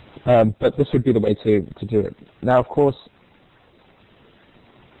 But this would be the way to do it. Now, of course,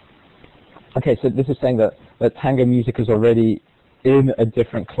 okay, so this is saying that Tango music is already in a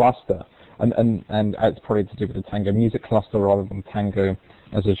different cluster, and it's probably to do with the Tango music cluster rather than Tango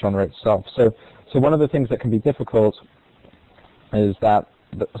as a genre itself. So one of the things that can be difficult is that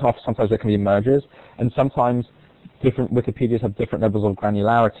sometimes there can be mergers, and sometimes different Wikipedias have different levels of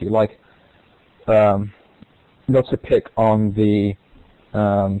granularity. Like, not to pick on the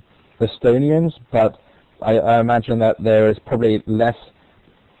Estonians, but I imagine that there is probably less,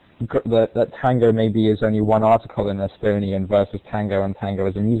 that Tango maybe is only one article in Estonian versus Tango, and Tango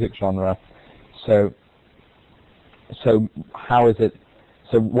as a music genre. So how is it,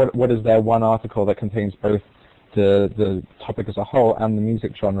 so what is there one article that contains both the topic as a whole and the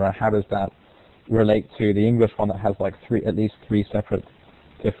music genre? How does that relate to the English one that has like at least three separate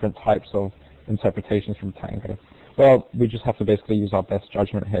different types of interpretations from Tango? Well, we just have to basically use our best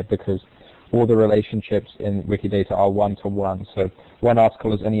judgment here, because all the relationships in Wikidata are one-to-one. So one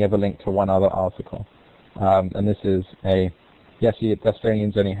article is only ever linked to one other article. And this is yes, the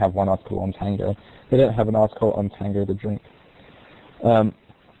Estonians only have one article on Tango. They don't have an article on Tango the drink.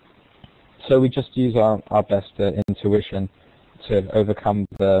 So we just use our best intuition to overcome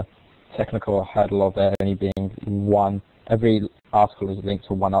the technical hurdle of there only being one. Every article is linked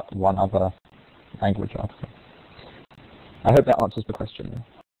to one other language article. I hope that answers the question.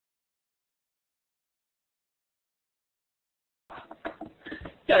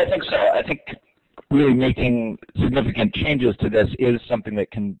 Yeah, I think so. I think really making significant changes to this is something that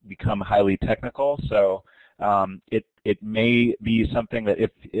can become highly technical. So it may be something that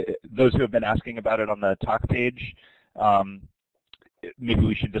if those who have been asking about it on the talk page, maybe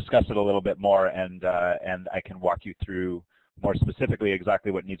we should discuss it a little bit more, and I can walk you through more specifically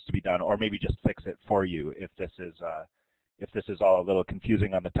exactly what needs to be done, or maybe just fix it for you if this is all a little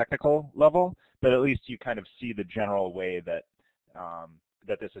confusing on the technical level. But at least you kind of see the general way that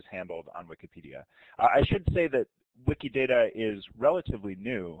that this is handled on Wikipedia. I should say that Wikidata is relatively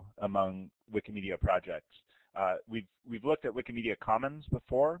new among Wikimedia projects. We've looked at Wikimedia Commons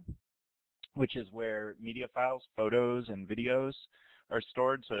before, which is where media files, photos, and videos are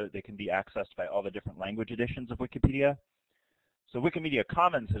stored so that they can be accessed by all the different language editions of Wikipedia. So Wikimedia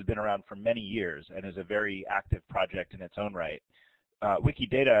Commons has been around for many years and is a very active project in its own right.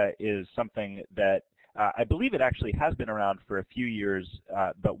 Wikidata is something that I believe it actually has been around for a few years,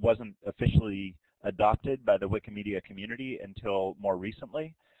 but wasn't officially adopted by the Wikimedia community until more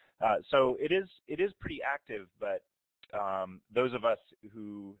recently. So it is pretty active, but those of us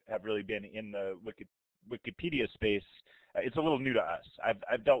who have really been in the Wikipedia space, it's a little new to us.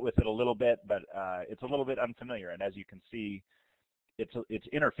 I've dealt with it a little bit, but it's a little bit unfamiliar. And as you can see, its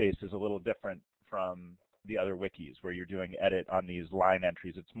interface is a little different from the other wikis where you're doing edit on these line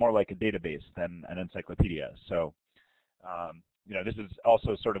entries. It's more like a database than an encyclopedia. So you know, this is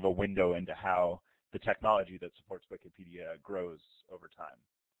also sort of a window into how the technology that supports Wikipedia grows over time.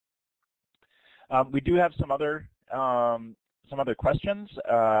 We do have some other questions.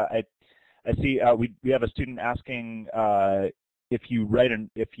 I see we have a student asking if you write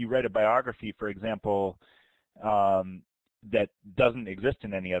a biography, for example, that doesn't exist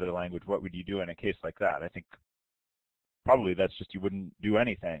in any other language, what would you do in a case like that? I think probably that's just you wouldn't do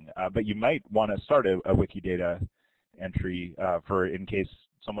anything, but you might want to start a Wikidata entry for in case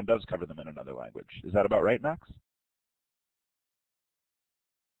someone does cover them in another language. Is that about right, Max?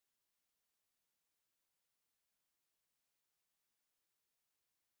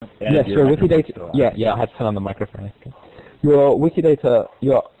 Yes, your Wikidata. Yeah, I had to turn on the microphone. Your Wikidata,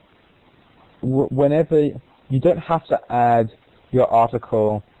 whenever you don't have to add your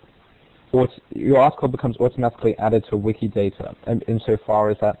article, or your article becomes automatically added to Wikidata, insofar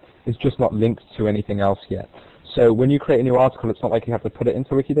as that it's just not linked to anything else yet. So when you create a new article, it's not like you have to put it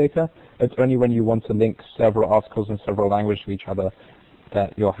into Wikidata. It's only when you want to link several articles in several languages to each other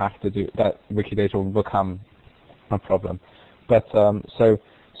that you'll have to do that. Wikidata will become a problem. But so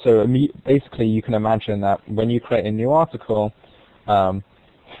basically, you can imagine that when you create a new article,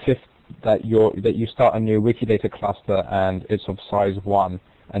 that you start a new Wikidata cluster and it's of size 1,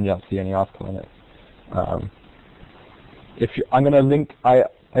 and that's the only article in it. I'm going to link. I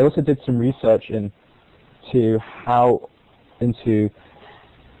also did some research into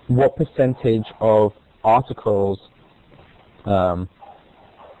what percentage of articles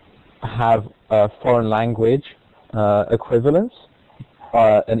have a foreign language equivalence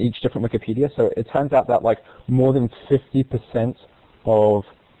in each different Wikipedia. So it turns out that like more than 50% of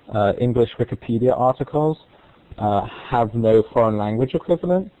English Wikipedia articles have no foreign language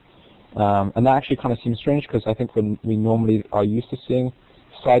equivalent. And that actually kind of seems strange because I think when we normally are used to seeing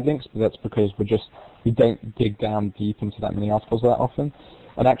side links, but that's because we don't dig down deep into that many articles that often.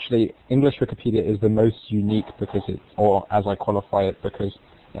 And actually, English Wikipedia is the most unique because or as I qualify it, because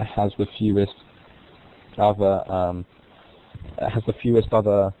it has the fewest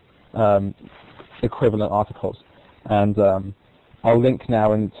other equivalent articles. And I'll link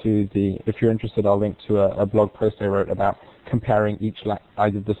now into if you're interested, I'll link to a blog post I wrote about comparing I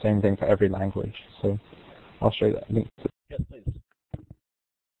did the same thing for every language. So I'll show you that link. Yes, please.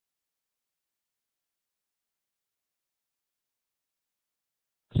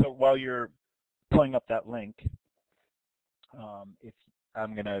 So while you're pulling up that link, if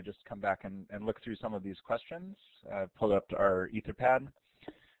I'm going to just come back and look through some of these questions. I've pulled up our Etherpad.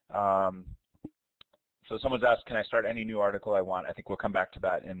 So someone's asked, can I start any new article I want? I think we'll come back to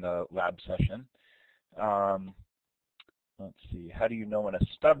that in the lab session. Let's see. How do you know when a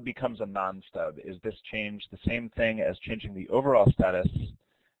stub becomes a non-stub? Is this change the same thing as changing the overall status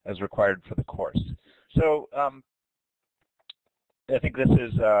as required for the course? So I think this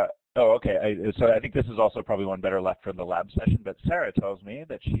is, oh, okay. So I think this is also probably one better left for the lab session, but Sarah tells me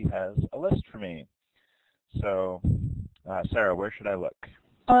that she has a list for me. So Sarah, where should I look?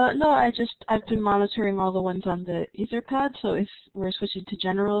 No, I've been monitoring all the ones on the Etherpad, so if we're switching to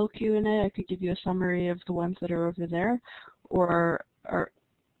general Q&A, I could give you a summary of the ones that are over there, or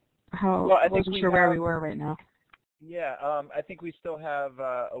how, well, I wasn't sure where we were right now. Yeah, I think we still have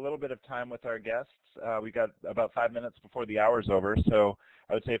a little bit of time with our guests. We got about 5 minutes before the hour's over, so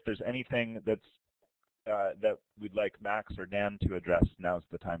I would say if there's anything that's that we'd like Max or Dan to address, now's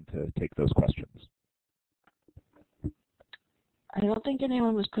the time to take those questions. I don't think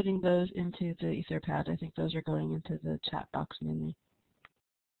anyone was putting those into the Etherpad. I think those are going into the chat box mainly.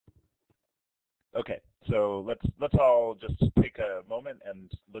 Okay, so let's all just take a moment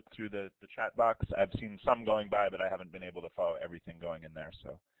and look through the chat box. I've seen some going by, but I haven't been able to follow everything going in there,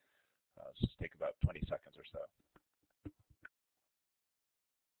 so let's just take about 20 seconds or so.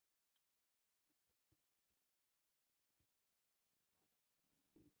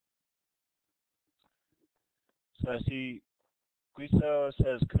 So I see Guiso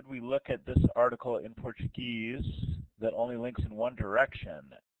says, could we look at this article in Portuguese that only links in one direction?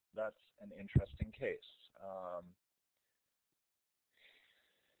 That's an interesting case.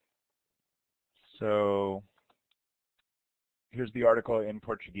 So here's the article in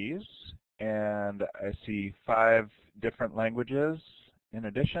Portuguese, and I see 5 different languages in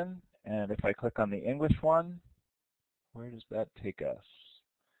addition. And if I click on the English one, where does that take us?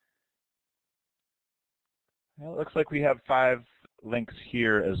 Well, it looks like we have 5 links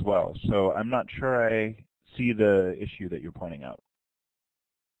here as well. So I'm not sure I see the issue that you're pointing out.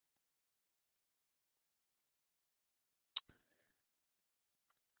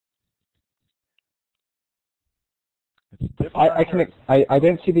 I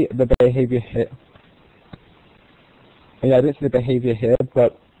don't see the behavior here. Yeah, I don't see the behavior here,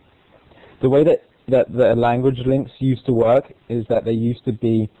 but the way that the language links used to work is that there used to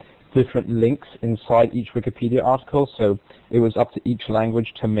be different links inside each Wikipedia article, so it was up to each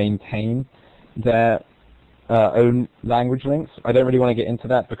language to maintain their own language links. I don't really want to get into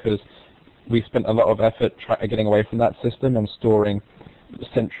that because we spent a lot of effort getting away from that system and storing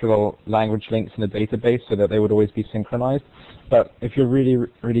central language links in the database so that they would always be synchronized. But if you're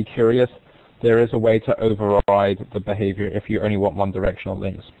really curious, there is a way to override the behavior if you only want one directional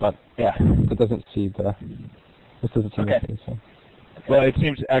links. But yeah, it doesn't see this doesn't seem okay. So. Well, it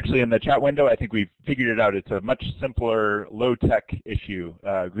seems actually in the chat window, I think we've figured it out. It's a much simpler, low-tech issue.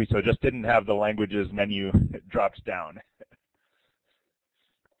 Griso just didn't have the languages menu dropped down.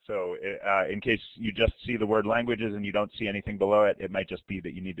 So in case you just see the word languages and you don't see anything below it, it might just be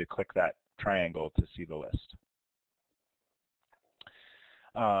that you need to click that triangle to see the list.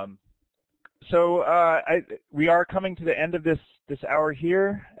 We are coming to the end of this hour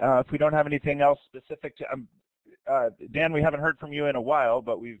here. If we don't have anything else specific to Dan, we haven't heard from you in a while,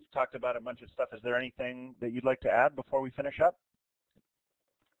 but we've talked about a bunch of stuff. Is there anything that you'd like to add before we finish up?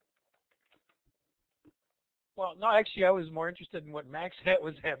 Well, no, actually, I was more interested in what Max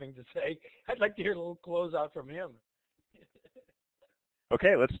was having to say. I'd like to hear a little closeout from him.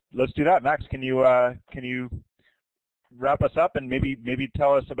 Okay, let's do that. Max, can you wrap us up and maybe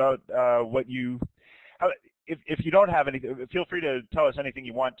tell us about what you? If you don't have anything, feel free to tell us anything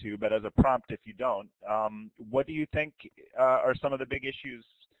you want to, but as a prompt if you don't, what do you think are some of the big issues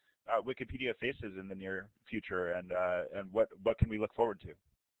Wikipedia faces in the near future, and what can we look forward to?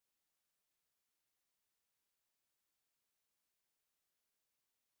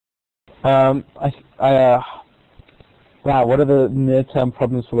 Wow, what are the near-term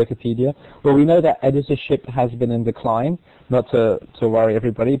problems for Wikipedia? Well, we know that editorship has been in decline, not to worry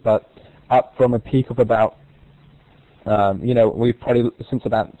everybody, but up from a peak of about, we've probably, since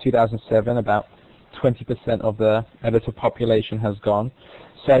about 2007, about 20% of the editor population has gone.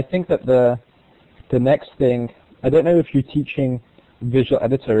 So I think that the next thing, I don't know if you're teaching visual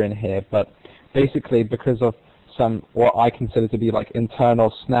editor in here, but basically because of some, what I consider to be like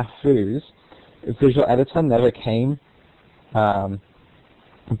internal snafus, visual editor never came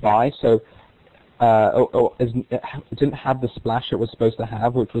by, so it didn't have the splash it was supposed to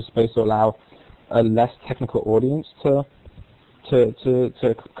have, which was supposed to allow a less technical audience to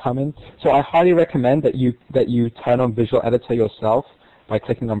come in. So I highly recommend that you turn on visual editor yourself by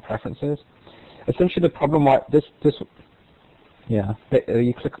clicking on preferences. Essentially, the problem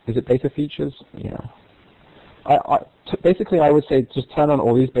you click. Is it beta features? Yeah. Basically, I would say just turn on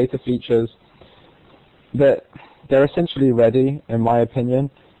all these beta features. They're essentially ready, in my opinion,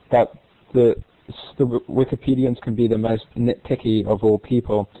 but the Wikipedians can be the most nitpicky of all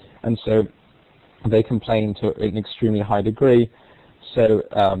people, and so they complain to an extremely high degree. So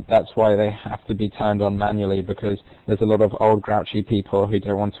that's why they have to be turned on manually, because there's a lot of old grouchy people who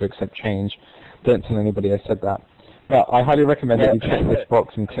don't want to accept change. Don't tell anybody I said that. But I highly recommend that you check this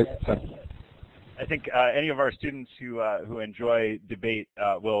box and click. I think any of our students who enjoy debate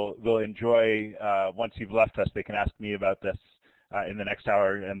will enjoy, once you've left us, they can ask me about this in the next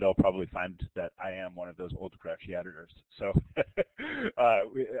hour, and they'll probably find that I am one of those old grouchy editors. So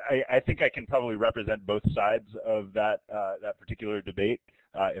I think I can probably represent both sides of that particular debate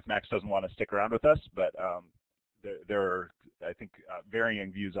if Max doesn't want to stick around with us, but there are, I think,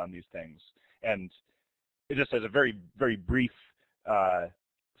 varying views on these things. And just as a very, very brief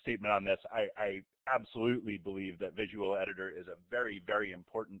statement on this, I absolutely believe that visual editor is a very, very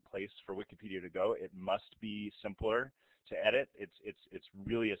important place for Wikipedia to go. It must be simpler to edit. It's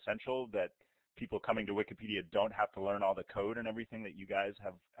really essential that people coming to Wikipedia don't have to learn all the code and everything that you guys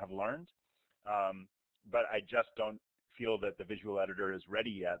have learned. But I just don't feel that the visual editor is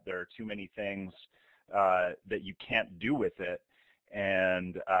ready yet. There are too many things that you can't do with it,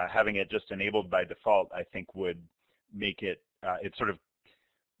 and having it just enabled by default, I think, would make it, it sort of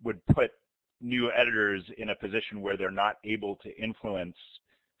would put new editors in a position where they're not able to influence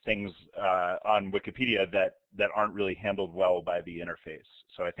things on Wikipedia that aren't really handled well by the interface.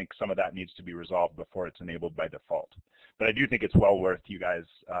 So I think some of that needs to be resolved before it's enabled by default. But I do think it's well worth you guys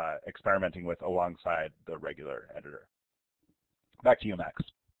experimenting with alongside the regular editor. Back to you, Max.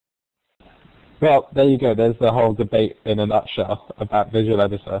 Well, there you go. There's the whole debate in a nutshell about visual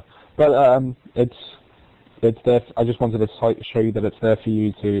editor. But it's there. I just wanted to show you that it's there for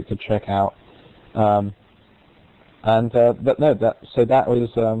you to check out. But no, that was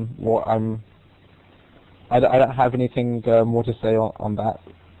what I don't have anything more to say on that.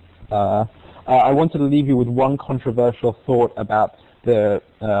 I wanted to leave you with one controversial thought about the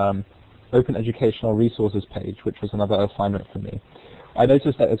Open Educational Resources page, which was another assignment for me. I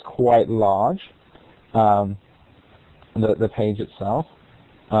noticed that it's quite large, the page itself,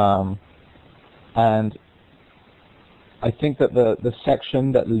 and I think that the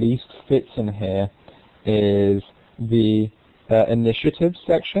section that least fits in here is the initiatives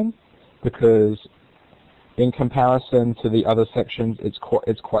section, because in comparison to the other sections, it's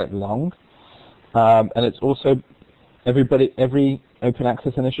quite long, and it's also every open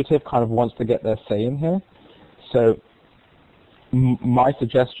access initiative kind of wants to get their say in here. So my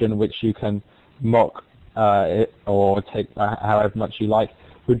suggestion, which you can mock it or take however much you like,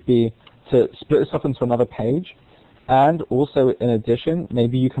 would be to split this up into another page. And also, in addition,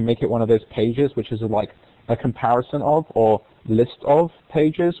 maybe you can make it one of those pages which is like a comparison of or list of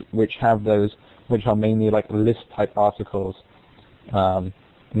pages which have those, which are mainly like list type articles. And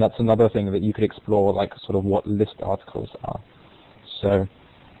that's another thing that you could explore, like sort of what list articles are. So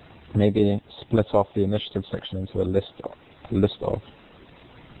maybe split off the initiative section into a list of. And that's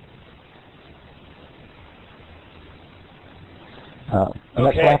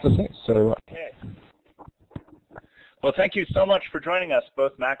what I have to say. So. Okay. Well, thank you so much for joining us,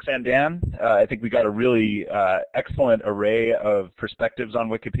 both Max and Dan. I think we got a really excellent array of perspectives on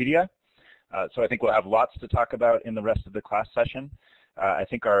Wikipedia. So I think we'll have lots to talk about in the rest of the class session. I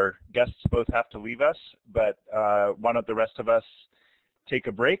think our guests both have to leave us, but why don't the rest of us take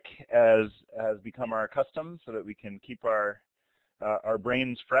a break, as has become our custom, so that we can keep our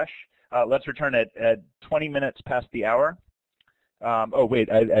brains fresh. Let's return at 20 minutes past the hour. Oh,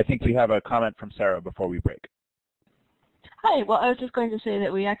 wait, I think we have a comment from Sarah before we break. Hi, well, I was just going to say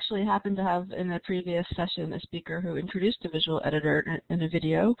that we actually happened to have in the previous session a speaker who introduced a visual editor in a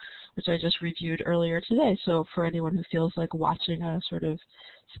video, which I just reviewed earlier today. So for anyone who feels like watching a sort of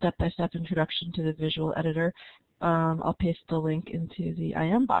step-by-step introduction to the visual editor, I'll paste the link into the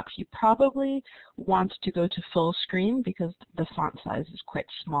IM box. You probably want to go to full screen because the font size is quite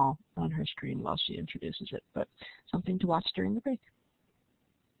small on her screen while she introduces it, but something to watch during the break.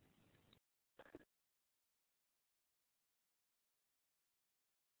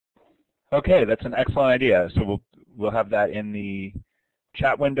 Okay, that's an excellent idea. So we'll have that in the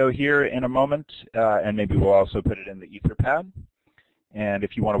chat window here in a moment, and maybe we'll also put it in the Etherpad. And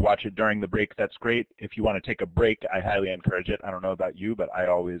if you want to watch it during the break, that's great. If you want to take a break, I highly encourage it. I don't know about you, but I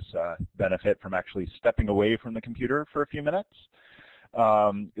always benefit from actually stepping away from the computer for a few minutes.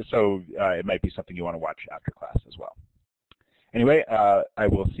 So it might be something you want to watch after class as well. Anyway, I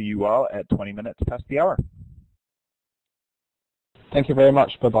will see you all at 20 minutes past the hour. Thank you very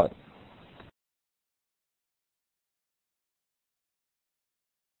much. Bye-bye.